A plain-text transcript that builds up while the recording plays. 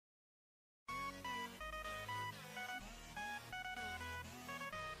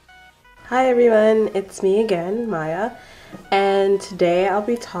Hi everyone, it's me again, Maya, and today I'll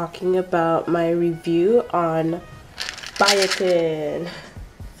be talking about my review on Biotin.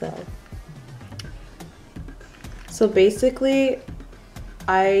 So basically,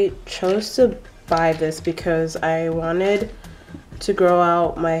 I chose to buy this because I wanted to grow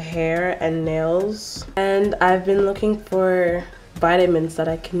out my hair and nails, and I've been looking for vitamins that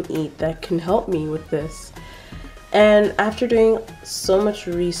I can eat that can help me with this. And after doing so much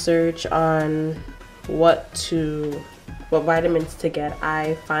research on what vitamins to get,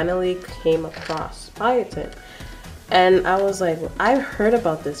 I finally came across Biotin. And I was like, I've heard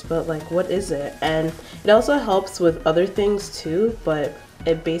about this, but like, what is it? And it also helps with other things too, but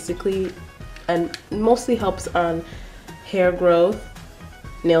it basically and mostly helps on hair growth,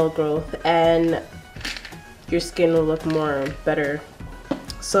 nail growth, and your skin will look better.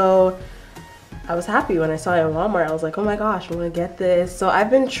 So I was happy when I saw it in Walmart. I was like, oh my gosh, I'm gonna get this. So I've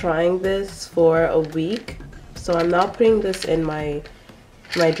been trying this for a week. So I'm now putting this in my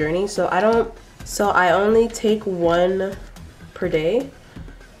journey. So I only take one per day,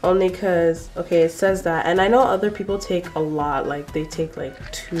 only because, okay, it says that, and I know other people take a lot, like they take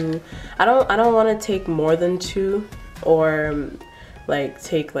like 2. I don't want to take more than 2, or like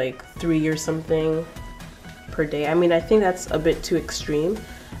take like 3 or something per day. I mean, I think that's a bit too extreme.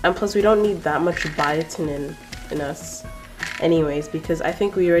 And plus, we don't need that much biotin in us anyways, because I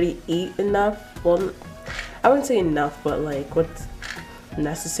think we already eat enough. Well, I wouldn't say enough, but like what's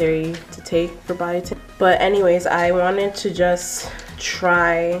necessary to take for biotin. But anyways, I wanted to just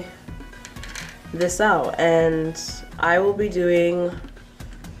try this out, and I will be doing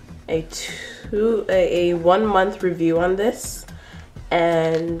a 1 month review on this,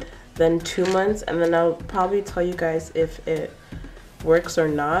 and then 2 months, and then I'll probably tell you guys if it works or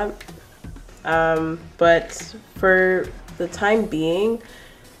not. But for the time being,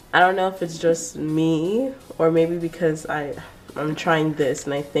 I don't know if it's just me or maybe because I'm trying this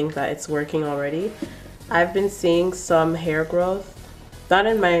and I think that it's working already. I've been seeing some hair growth, not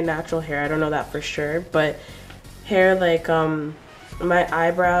in my natural hair, I don't know that for sure, but hair like my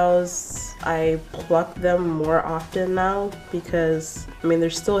eyebrows, I pluck them more often now because I mean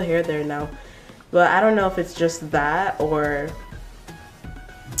there's still hair there now, but I don't know if it's just that or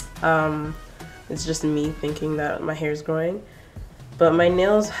it's just me thinking that my hair is growing. But my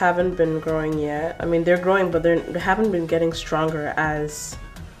nails haven't been growing yet. I mean, they're growing, but they haven't been getting stronger as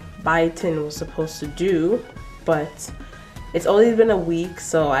biotin was supposed to do. But it's only been a week,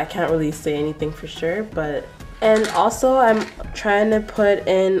 so I can't really say anything for sure. And also, I'm trying to put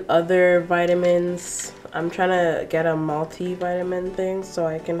in other vitamins. I'm trying to get a multivitamin thing so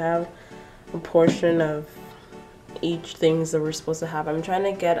I can have a portion of each things that we're supposed to have. I'm trying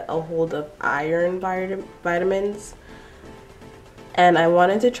to get a hold of iron vitamins, and I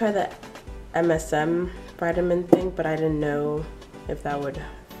wanted to try the MSM vitamin thing, but I didn't know if it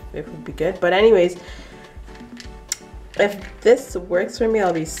would be good. But anyways, if this works for me,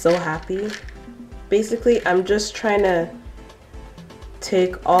 I'll be so happy. Basically, I'm just trying to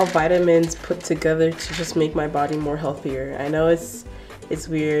take all vitamins put together to just make my body more healthier. I know it's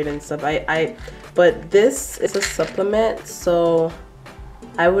weird and stuff. But this is a supplement, so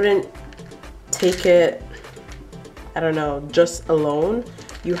I wouldn't take it, I don't know, just alone.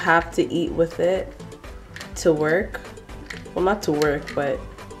 You have to eat with it to work. Well, not to work, but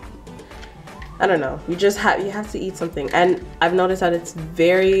I don't know. You have to eat something. And I've noticed that it's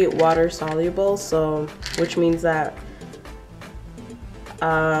very water soluble, so which means that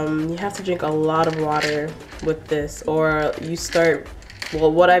you have to drink a lot of water with this, or you start,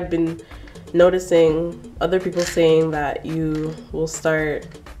 well, what I've been noticing other people saying that you will start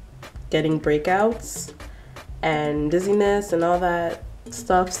getting breakouts and dizziness and all that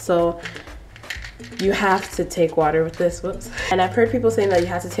stuff, so you have to take water with this. Whoops. And I've heard people saying that you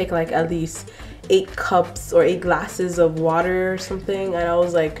have to take like at least 8 cups or 8 glasses of water or something, and I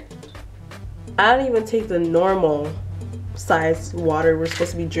was like, I don't even take the normal size water we're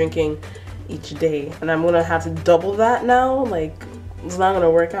supposed to be drinking each day, and I'm gonna have to double that now. Like, it's not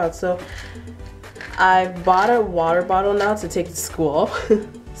gonna work out. So I bought a water bottle now to take to school.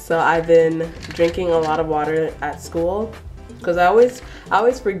 So I've been drinking a lot of water at school because I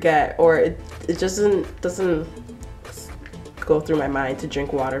always forget, or it just doesn't go through my mind to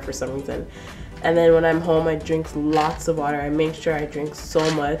drink water for some reason. And then when I'm home, I drink lots of water. I make sure I drink so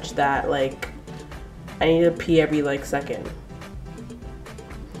much that like I need to pee every like second.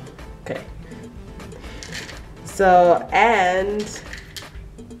 Okay. So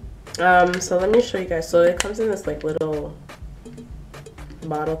so let me show you guys. So it comes in this like little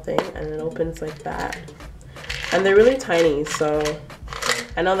bottle thing, and it opens like that, and they're really tiny, so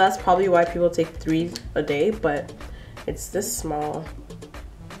I know that's probably why people take 3 a day, but it's this small.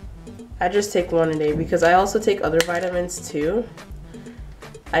 I just take 1 a day because I also take other vitamins too.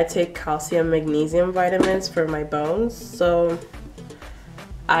 I take calcium, magnesium vitamins for my bones, so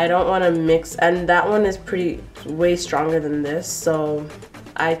I don't want to mix, and that one is way stronger than this, so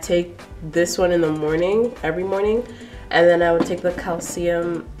I take this one in the morning, every morning, and then I would take the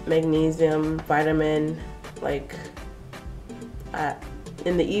calcium, magnesium vitamin like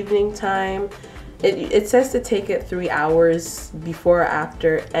in the evening time. It says to take it 3 hours before or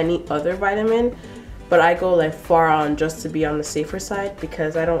after any other vitamin, but I go like far on just to be on the safer side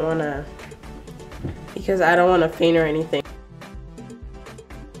because I don't want to faint or anything.